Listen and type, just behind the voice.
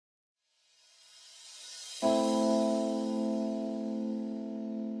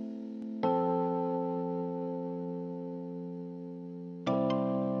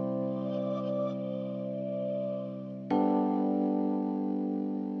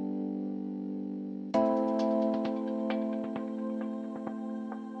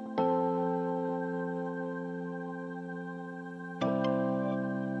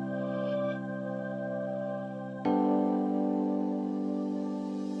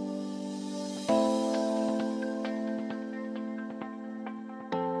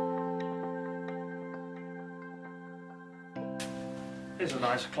Here's a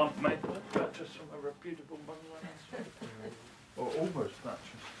nice clump maple purchased from a reputable bonsai. Or almost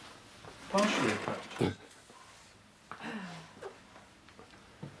purchased. Partially purchased.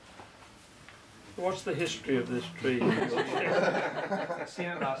 What's the history of this tree? I seen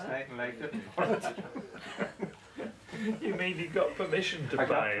it last night and liked it. You mean you got permission to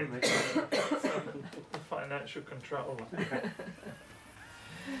buy it? Financial control.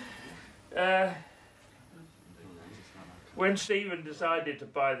 When Stephen decided to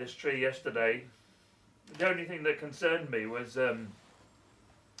buy this tree yesterday, the only thing that concerned me was that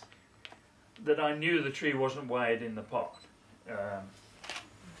I knew the tree wasn't wired in the pot,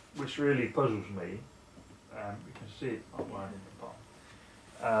 which really puzzles me. You can see it's not wired in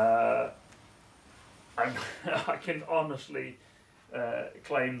the pot. And I can honestly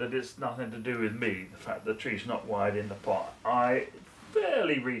claim that it's nothing to do with me, the fact that the tree's not wired in the pot. I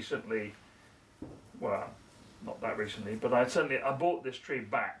fairly recently, well, not that recently, but I bought this tree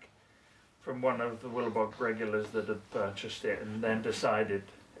back from one of the Willowbog regulars that had purchased it, and then decided,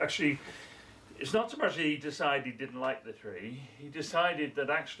 actually, it's not so much that he decided he didn't like the tree, he decided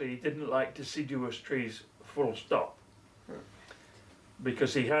that actually he didn't like deciduous trees full stop.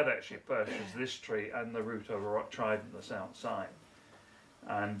 Because he had actually purchased this tree and the root over rock trident outside,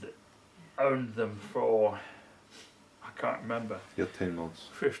 and owned them for, I can't remember. 15 months.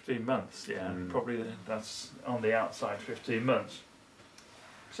 15 months, yeah. Probably that's on the outside 15 months.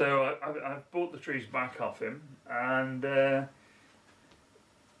 So I bought the trees back off him, and I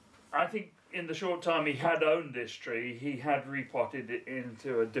think in the short time he had owned this tree, he had repotted it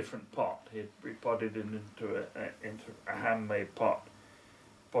into a different pot. He had repotted it into a handmade pot,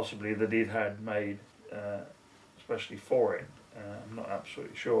 possibly that he'd had made especially for it. I'm not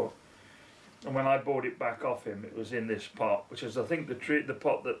absolutely sure. And when I bought it back off him, it was in this pot, which is, I think, the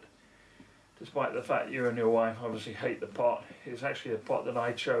pot that, despite the fact you and your wife obviously hate the pot, is actually a pot that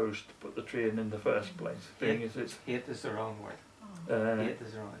I chose to put the tree in the first place. Hate is the wrong word. Hate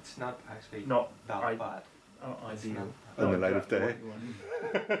is wrong. It's not actually not that bad. Ideal. On the light of day.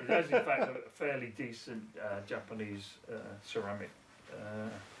 It has, in fact, a fairly decent Japanese ceramic.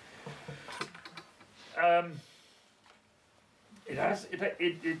 It has.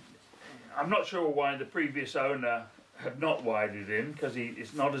 I'm not sure why the previous owner had not wired it in, because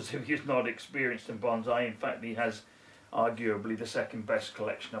it's not as if he's not experienced in bonsai. In fact, he has arguably the second best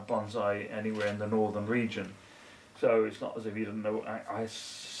collection of bonsai anywhere in the northern region. So it's not as if he didn't know. I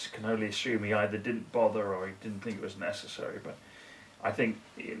can only assume he either didn't bother or he didn't think it was necessary. But I think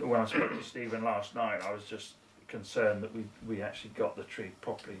when I spoke to Stephen last night, I was just concerned that we actually got the tree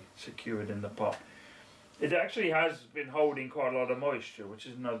properly secured in the pot. It actually has been holding quite a lot of moisture, which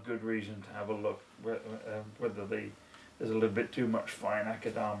is another good reason to have a look whether there's a little bit too much fine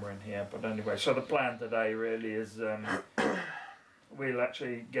akadama in here. But anyway, so the plan today really is we'll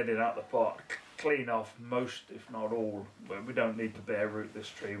actually get it out of the pot, clean off most, if not all. But we don't need to bare root this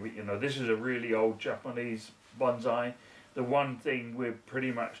tree. This is a really old Japanese bonsai. The one thing we're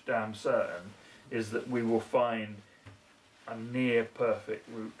pretty much damn certain is that we will find a near perfect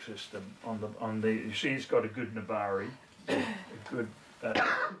root system on the. You see, it's got a good nabari, a good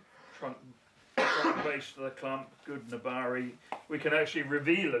trunk base to the clump, good nabari. We can actually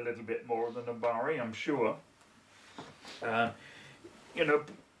reveal a little bit more of the nabari, I'm sure.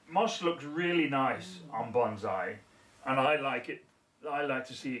 Moss looks really nice on bonsai, and I like it. I like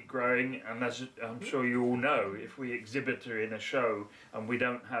to see it growing, and as I'm sure you all know, if we exhibit it in a show and we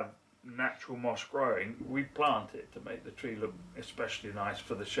don't have natural moss growing, we plant it to make the tree look especially nice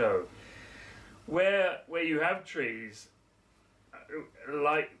for the show. Where you have trees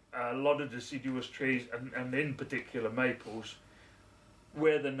like a lot of deciduous trees, and in particular maples,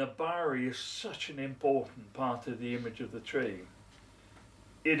 where the nabari is such an important part of the image of the tree,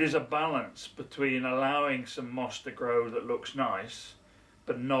 it is a balance between allowing some moss to grow that looks nice,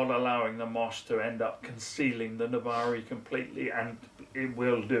 but not allowing the moss to end up concealing the nabari completely, and it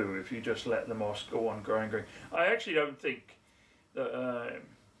will do if you just let the moss go on growing. I actually don't think that,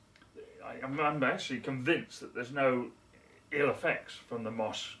 I'm actually convinced that there's no ill effects from the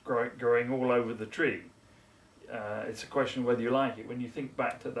moss growing all over the tree. It's a question of whether you like it. When you think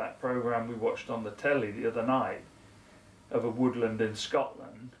back to that programme we watched on the telly the other night of a woodland in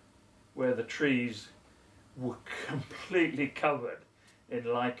Scotland, where the trees were completely covered in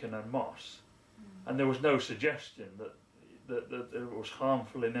lichen and moss, and there was no suggestion that it was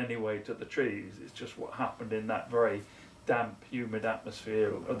harmful in any way to the trees. It's just what happened in that very damp, humid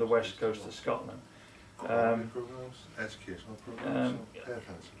atmosphere of the west coast of Scotland. Educational programs,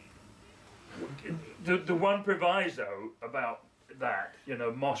 the one proviso about that,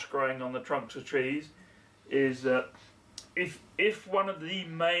 moss growing on the trunks of trees, is that if one of the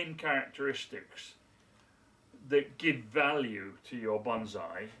main characteristics that give value to your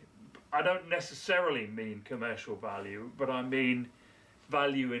bonsai, I don't necessarily mean commercial value, but I mean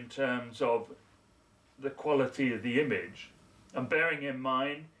value in terms of the quality of the image, and bearing in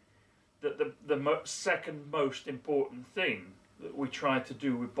mind that the second most important thing that we try to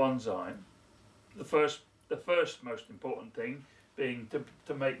do with bonsai, the first most important thing being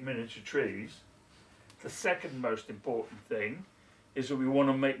to make miniature trees. The second most important thing is that we want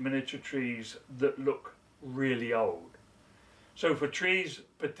to make miniature trees that look really old. So for trees,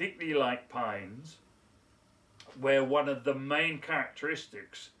 particularly like pines, where one of the main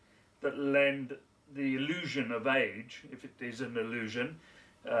characteristics that lend the illusion of age, if it is an illusion,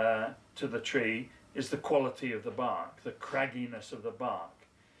 to the tree, is the quality of the bark, the cragginess of the bark.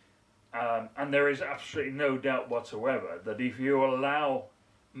 And there is absolutely no doubt whatsoever that if you allow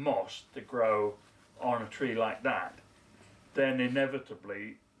moss to grow on a tree like that, then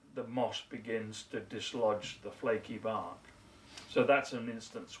inevitably the moss begins to dislodge the flaky bark. So that's an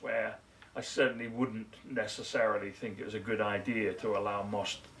instance where I certainly wouldn't necessarily think it was a good idea to allow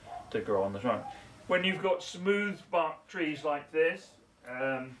moss to grow on the trunk. When you've got smooth bark trees like this,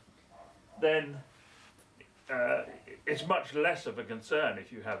 then it's much less of a concern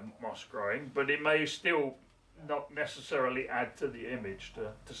if you have moss growing, but it may still not necessarily add to the image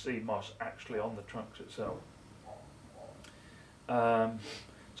to see moss actually on the trunks itself.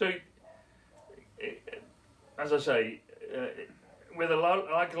 So, as I say, with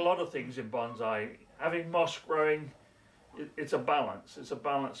like a lot of things in bonsai, having moss growing, it's a balance. It's a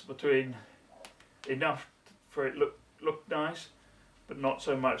balance between enough for it look nice, but not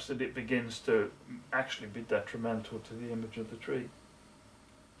so much that it begins to actually be detrimental to the image of the tree.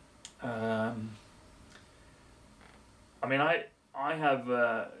 I mean, I have,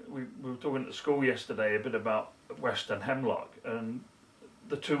 we were talking at the school yesterday a bit about Western hemlock, and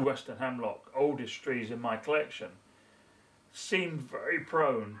the two Western hemlock, oldest trees in my collection, seem very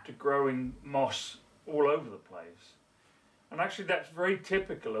prone to growing moss all over the place. And actually that's very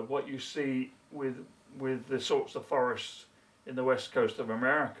typical of what you see with the sorts of forests in the west coast of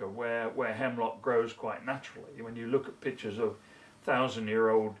America, where hemlock grows quite naturally. When you look at pictures of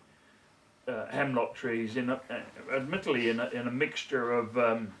 1,000-year-old hemlock trees, admittedly in a mixture of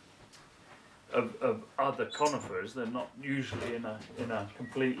other conifers, they're not usually in a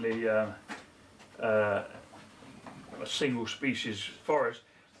completely a single species forest.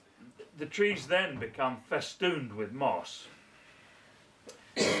 The trees then become festooned with moss.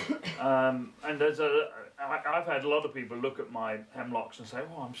 And I've had a lot of people look at my hemlocks and say,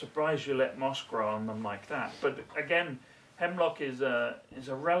 "Oh, I'm surprised you let moss grow on them like that." But again, hemlock is a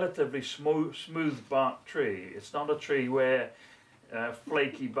relatively smooth bark tree. It's not a tree where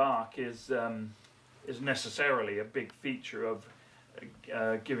flaky bark is necessarily a big feature of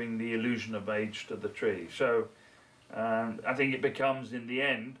giving the illusion of age to the tree. So I think it becomes, in the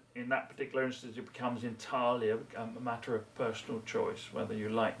end, in that particular instance, it becomes entirely a matter of personal choice, whether you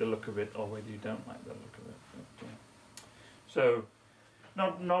like the look of it or whether you don't like the look of it. But, so,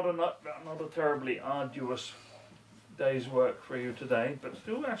 not a terribly arduous day's work for you today, but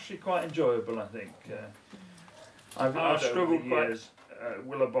still actually quite enjoyable, I think. I've struggled quite,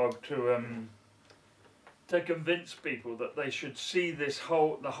 Willowbog, to convince people that they should see the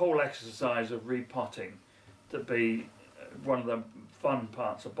whole exercise of repotting to be one of the fun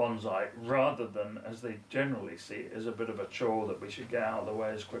parts of bonsai, rather than, as they generally see it, as a bit of a chore that we should get out of the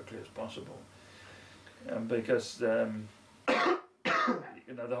way as quickly as possible. Because you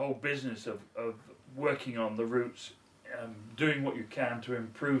know, the whole business of working on the roots, doing what you can to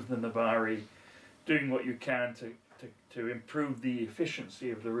improve the nabari, doing what you can to improve the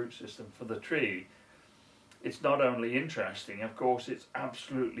efficiency of the root system for the tree, it's not only interesting, of course, it's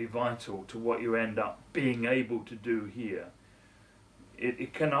absolutely vital to what you end up being able to do here.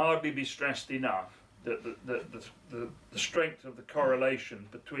 It can hardly be stressed enough that the strength of the correlation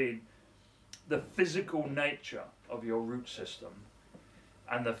between the physical nature of your root system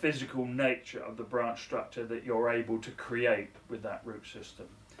and the physical nature of the branch structure that you're able to create with that root system.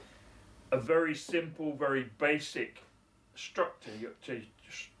 A very simple, very basic structure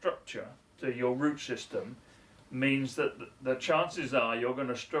to your root system means that the chances are you're going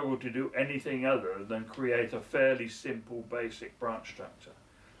to struggle to do anything other than create a fairly simple basic branch structure.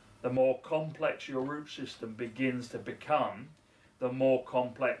 The more complex your root system begins to become, the more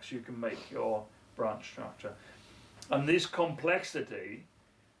complex you can make your branch structure. And this complexity,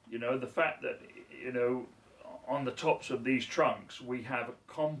 you know, the fact that, you know, on the tops of these trunks we have a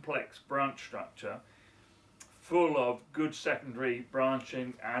complex branch structure full of good secondary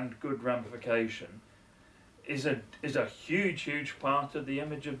branching and good ramification, is a huge part of the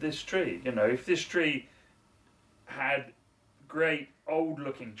image of this tree. You know, if this tree had great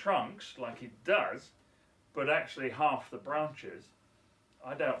old-looking trunks like it does, but actually half the branches,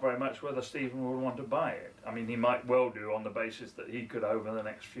 I doubt very much whether Stephen would want to buy it. I mean, he might well do on the basis that he could, over the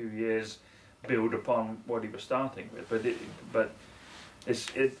next few years, build upon what he was starting with. But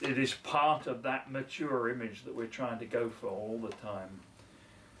it is part of that mature image that we're trying to go for all the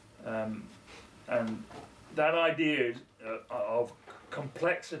time. And that idea of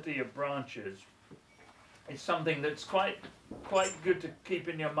complexity of branches is something that's quite good to keep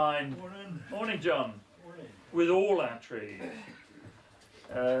in your mind. Morning, John. Morning. With all our trees.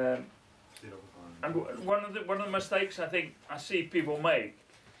 And one of the mistakes I think I see people make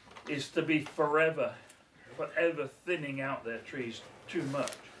is to be forever thinning out their trees too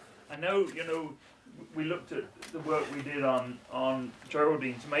much. I know, you know, we looked at the work we did on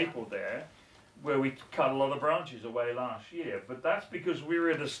Geraldine's maple there, where we cut a lot of branches away last year, but that's because we were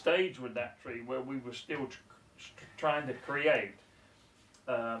at a stage with that tree where we were still trying to create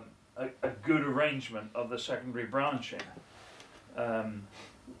a good arrangement of the secondary branching.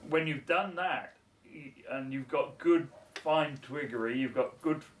 When you've done that and you've got good fine twiggery, you've got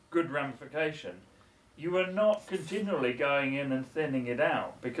good ramification, you are not continually going in and thinning it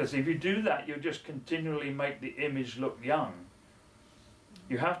out, because if you do that, you just continually make the image look young.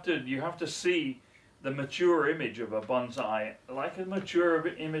 You have to see the mature image of a bonsai like a mature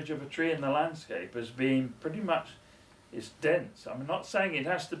image of a tree in the landscape as being pretty much, it's dense. I'm not saying it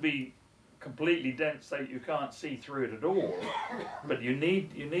has to be completely dense so you can't see through it at all, but you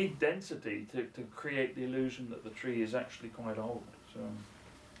need density to create the illusion that the tree is actually quite old. So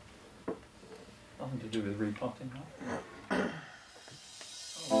nothing to do with repotting, right?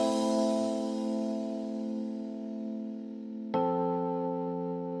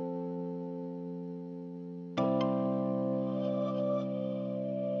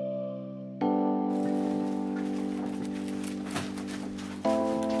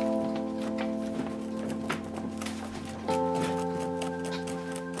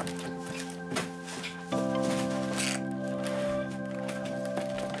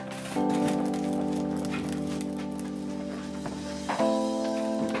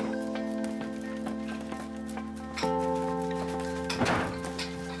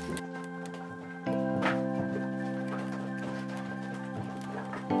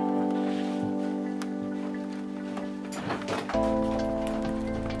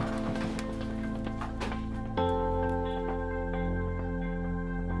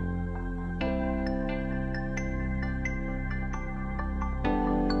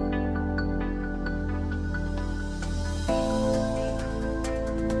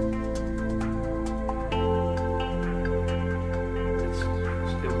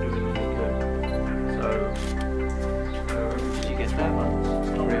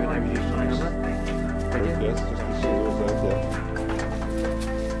 Yes, just to see what was out there.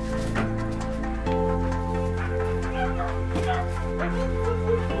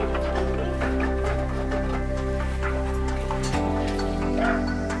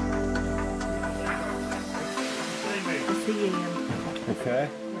 I'll see you. Okay,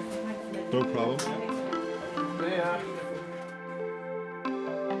 no problem. Yeah.